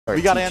Or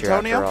we got teacher,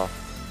 Antonio.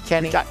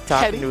 Kenny got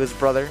talking Kenny. to his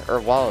brother,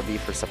 or Wallaby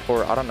for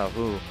support. I don't know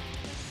who.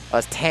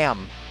 It's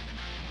Tam.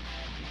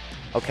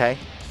 Okay.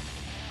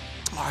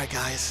 All right,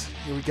 guys.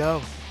 Here we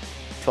go.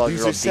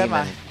 12-year-old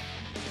demon.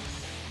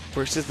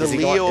 Versus the Is he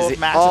Leo going- is of he-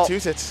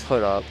 Massachusetts. Oh,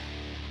 put up.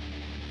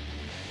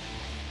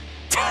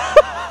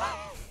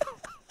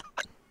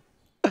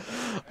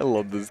 I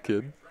love this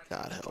kid.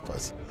 God help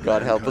us.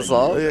 God help us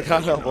all. Yeah,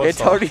 God help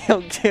us all.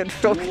 Antonio can't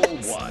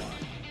focus.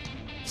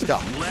 Let's go.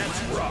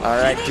 All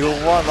right, duel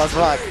one. Let's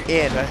rock.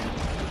 In. Okay.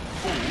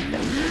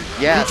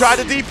 Yes. He tried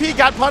to DP,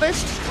 got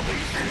punished.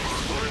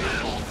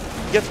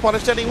 Gets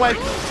punished anyway.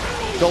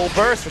 Gold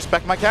burst,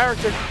 respect my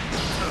character.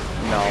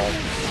 No.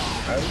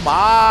 Oh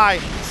my.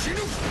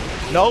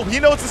 No, he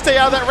knows to stay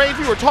out of that range.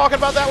 We were talking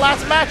about that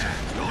last match.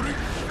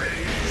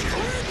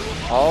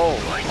 Oh.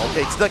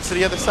 Okay, he's next to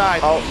the other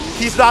side. Oh.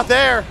 He's not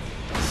there.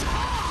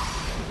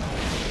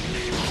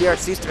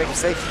 PRC's to make him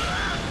safe.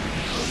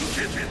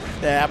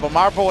 Yeah, but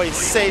my boy is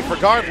safe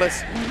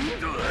regardless.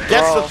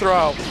 Gets the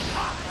throw.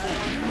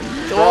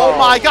 Oh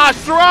my gosh,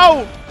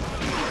 throw!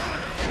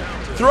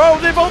 Throw,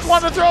 they both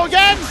want to throw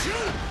again.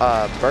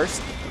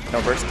 Burst?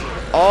 No burst.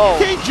 Oh.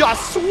 He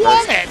just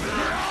swung it.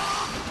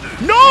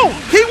 No,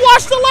 he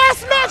watched the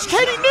last match.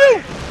 Kenny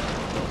knew.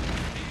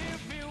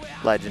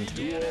 Legend.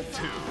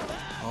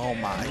 Oh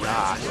my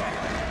gosh.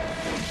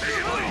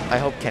 I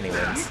hope Kenny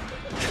wins.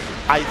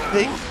 I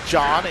think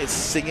John is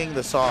singing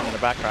the song in the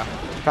background.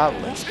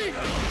 Probably.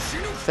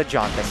 It's a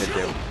John thing to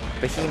do.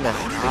 Behemoth.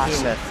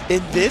 Behemoth.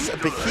 In this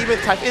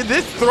behemoth type, in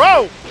this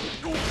throw,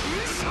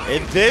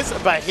 in this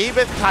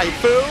behemoth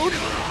typhoon.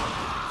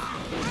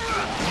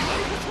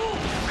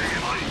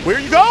 Where are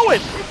you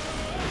going?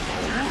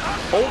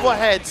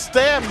 Overhead,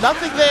 stem,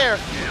 nothing there.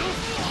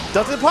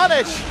 Doesn't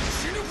punish.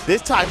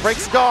 This time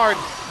breaks guard.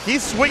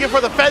 He's swinging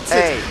for the fences.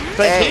 Hey,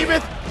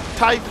 behemoth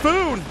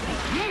typhoon.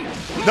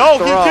 No,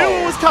 Throw. he knew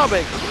it was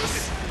coming.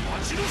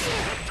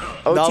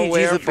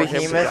 OTG's a for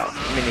him to behemoth go.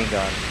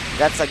 minigun.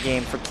 That's a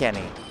game for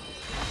Kenny.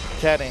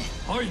 Kenny.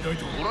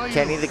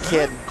 Kenny the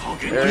kid.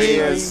 There he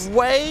He's is.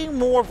 way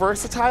more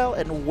versatile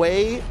and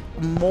way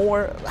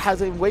more,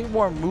 has a way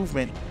more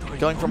movement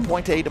going from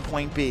point A to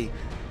point B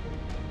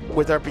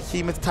with our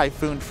behemoth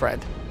typhoon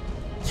friend.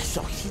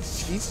 So he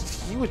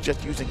was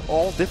just using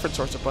all different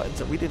sorts of buttons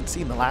that we didn't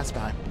see in the last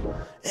time.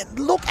 And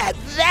look at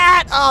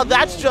that! Oh,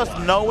 that's just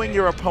knowing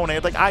your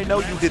opponent. Like, I know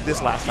you did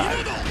this last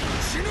time.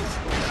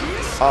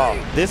 Oh,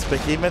 this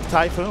behemoth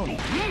typhoon.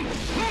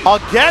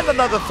 Again,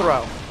 another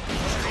throw.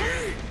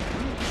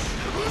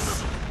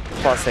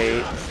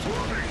 +8.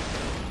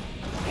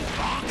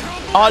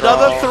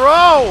 Another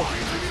throw.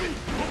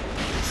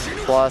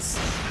 Plus.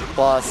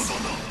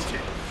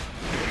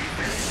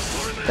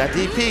 That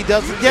DP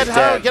doesn't get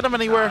him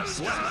anywhere.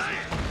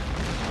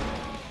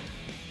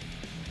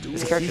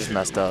 This character's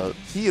messed up.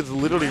 He is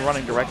literally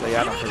running directly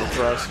at him for the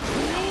throws.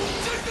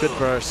 Good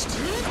burst.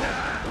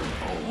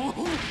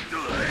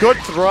 Good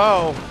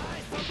throw.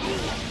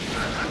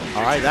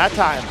 All right, that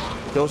time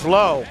goes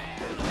low.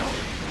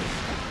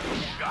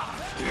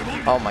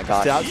 Oh my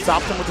gosh.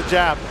 Stops him with the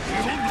jab.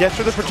 Gets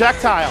through the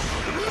projectile.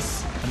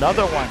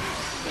 Another one.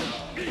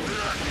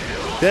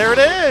 There it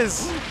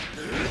is.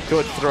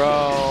 Good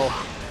throw.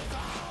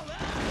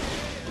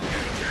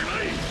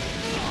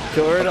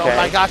 Good. Okay. Oh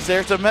my gosh,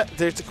 there's a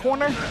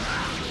corner.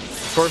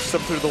 Bursts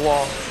him through the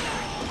wall.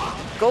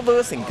 Go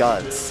Lewis and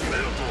guns.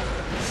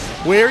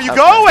 Where are you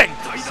going?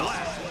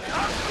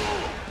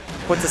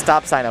 Put the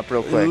stop sign up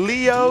real quick.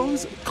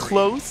 Leo's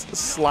close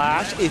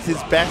slash is his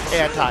best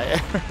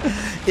anti-air.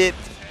 It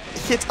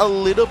hits a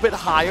little bit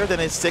higher than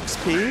his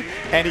 6P,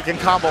 and he can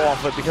combo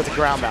off it because of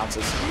ground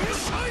bounces.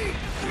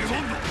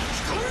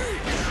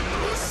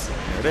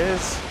 There it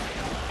is.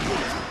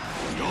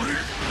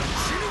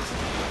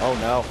 Oh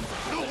no.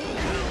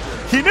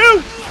 He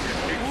knew!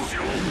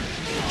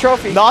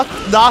 Trophy. Not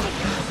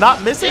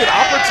missing an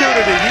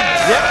opportunity. He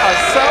get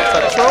ourselves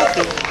a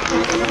trophy.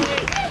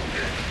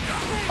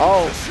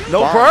 Oh,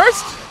 No wow.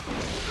 burst?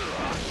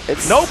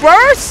 It's No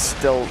burst?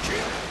 still.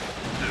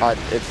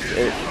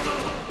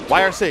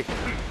 YRC.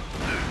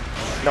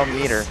 No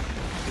meter.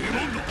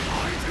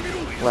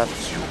 Left.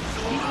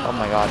 Oh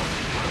my god.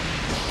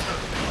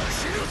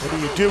 What do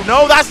you do?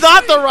 No, that's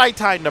not the right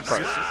time to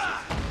burst.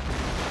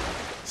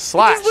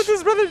 Slash. Just look,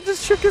 his brother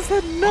just shook his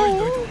head.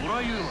 No.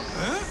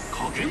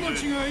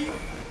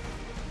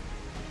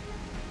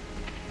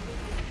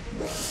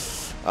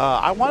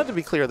 I wanted to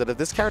be clear that if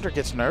this character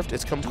gets nerfed,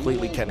 it's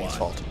completely Kenny's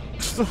fault.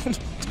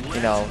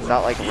 You know,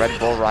 not like Red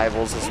Bull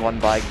Rivals was won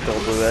by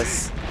Gold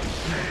Lewis.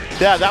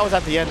 Yeah, that was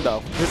at the end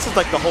though. This is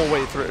like the whole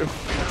way through.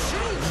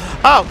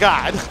 Oh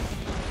god.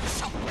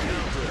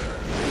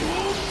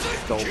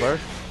 Goldberg.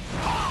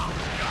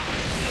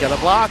 Get a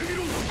block.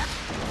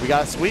 We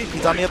got a sweep.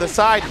 He's on the other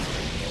side.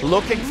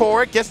 Looking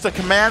for it. Gets the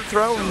command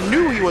throw.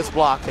 Knew he was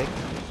blocking.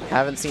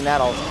 Haven't seen that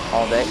all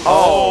day.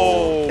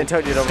 Oh,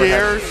 Antonio overhead.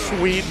 dear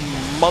sweet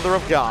mother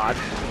of God.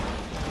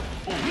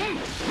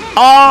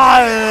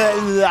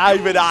 I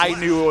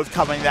knew it was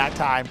coming that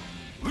time.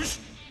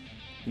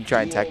 You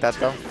try and tech that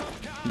though?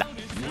 No,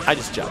 I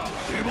just jumped.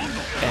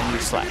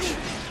 slash.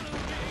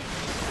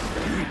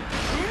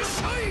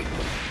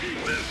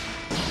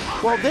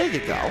 Well, there you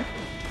go.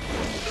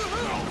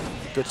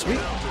 Good sweep.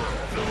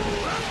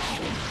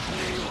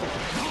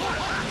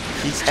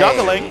 He's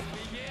juggling. Hey,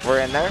 we're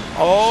in there.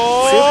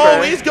 Oh,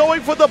 Super. He's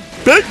going for the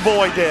big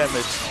boy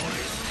damage.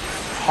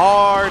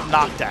 Hard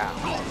knockdown.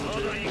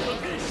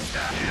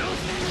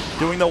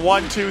 Doing the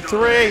 1, 2,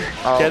 3.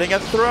 Oh. Getting a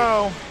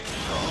throw.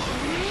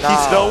 No.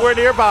 He's nowhere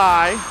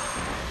nearby.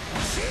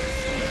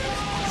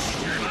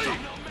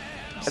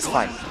 It's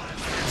fine.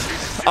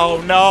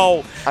 Oh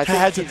no! I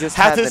think he just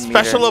has had his the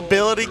special meter.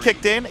 ability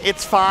kicked in?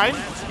 It's fine.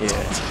 Yeah.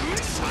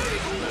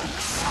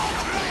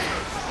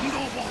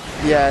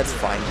 Yeah, it's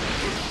fine.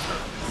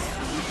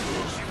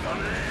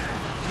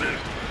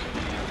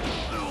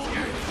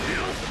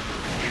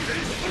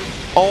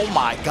 Oh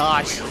my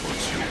gosh!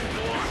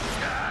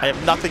 I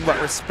have nothing but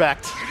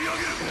respect.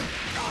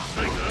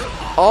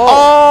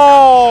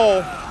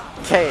 Oh!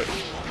 Oh! Okay.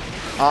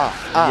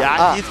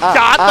 Yeah, he's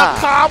got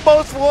the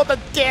combos for the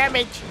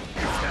damage.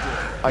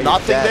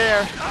 Nothing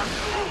there.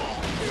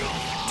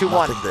 2-1.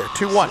 Nothing there.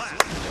 2-1.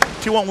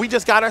 2-1. We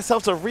just got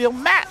ourselves a real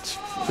match.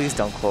 Please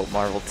don't quote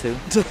Marvel 2.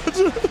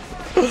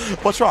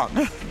 What's wrong?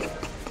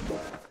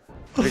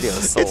 Video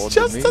sold It's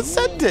just me. a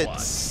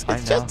sentence. I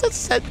It's know. just a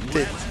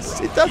sentence.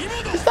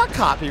 It's not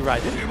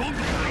copyrighted.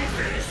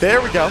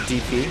 There we go.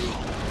 DP.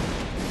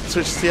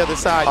 Switch to the other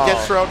side. Oh.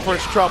 Gets thrown for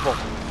his trouble.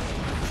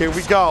 Here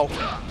we go.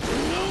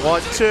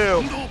 1,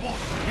 2.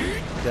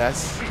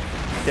 Yes.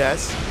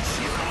 Yes.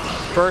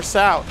 Bursts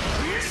out.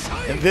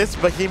 And this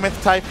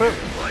behemoth typhoon.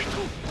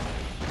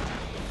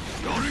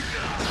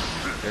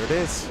 There it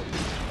is.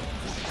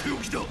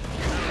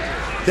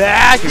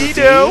 That he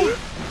do.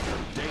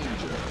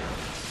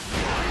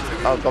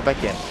 Oh, go back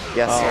in.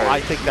 Yes, Oh, sir.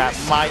 I think that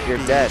might You're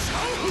be dead.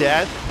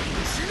 dead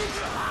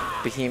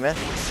Behemoth.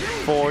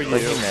 for you.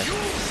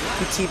 Behemoth.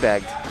 He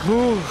teabagged.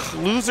 Ooh,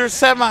 loser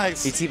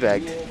semis. He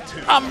teabagged.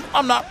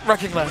 I'm not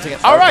recognizing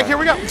it. All right, here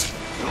we go.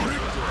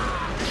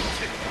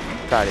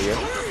 Proud of you.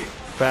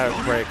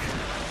 Batter break.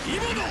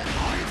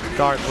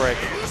 Guard break.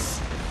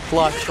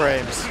 Plus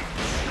frames.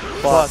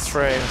 Plus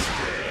frames.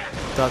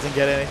 Doesn't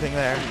get anything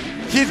there.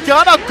 He's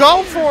gonna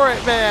go for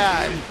it,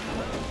 man.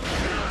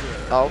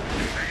 Oh,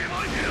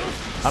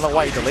 I don't know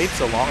why he delayed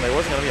so long. There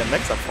wasn't gonna be a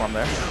mix-up for him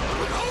there.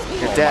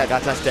 you're dead. My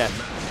God, that's dead.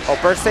 Oh,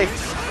 burst safe.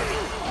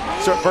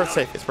 Sure, birth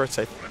safe. It's birth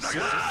safe.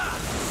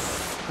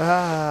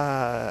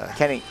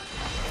 Kenny.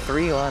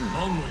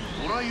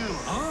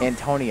 3-1.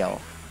 Antonio.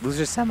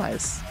 Loser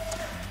semis.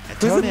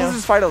 Who's in Antonio.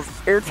 losers finals?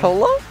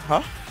 Airtolo?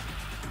 Huh?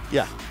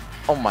 Yeah.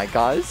 Oh my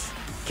gosh.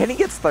 Kenny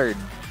gets third.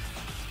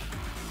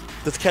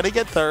 Does Kenny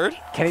get third?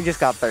 Kenny just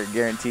got third,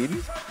 guaranteed.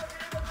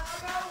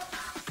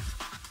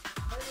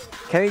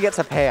 Kenny gets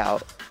a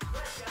payout.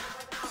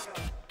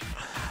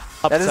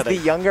 That is the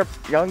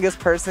Upsetting. youngest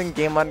person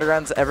Game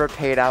Underground's ever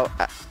paid out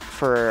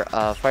for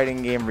a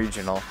fighting game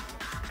regional.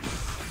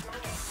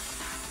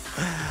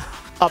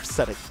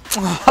 Upsetting.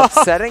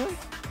 Upsetting?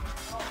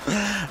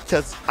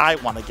 Because I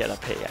want to get a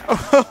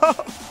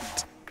payout.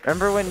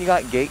 Remember when you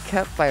got gate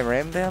kept by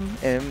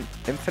Ramdam in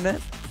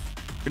Infinite?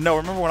 No,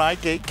 remember when I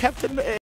gate kept in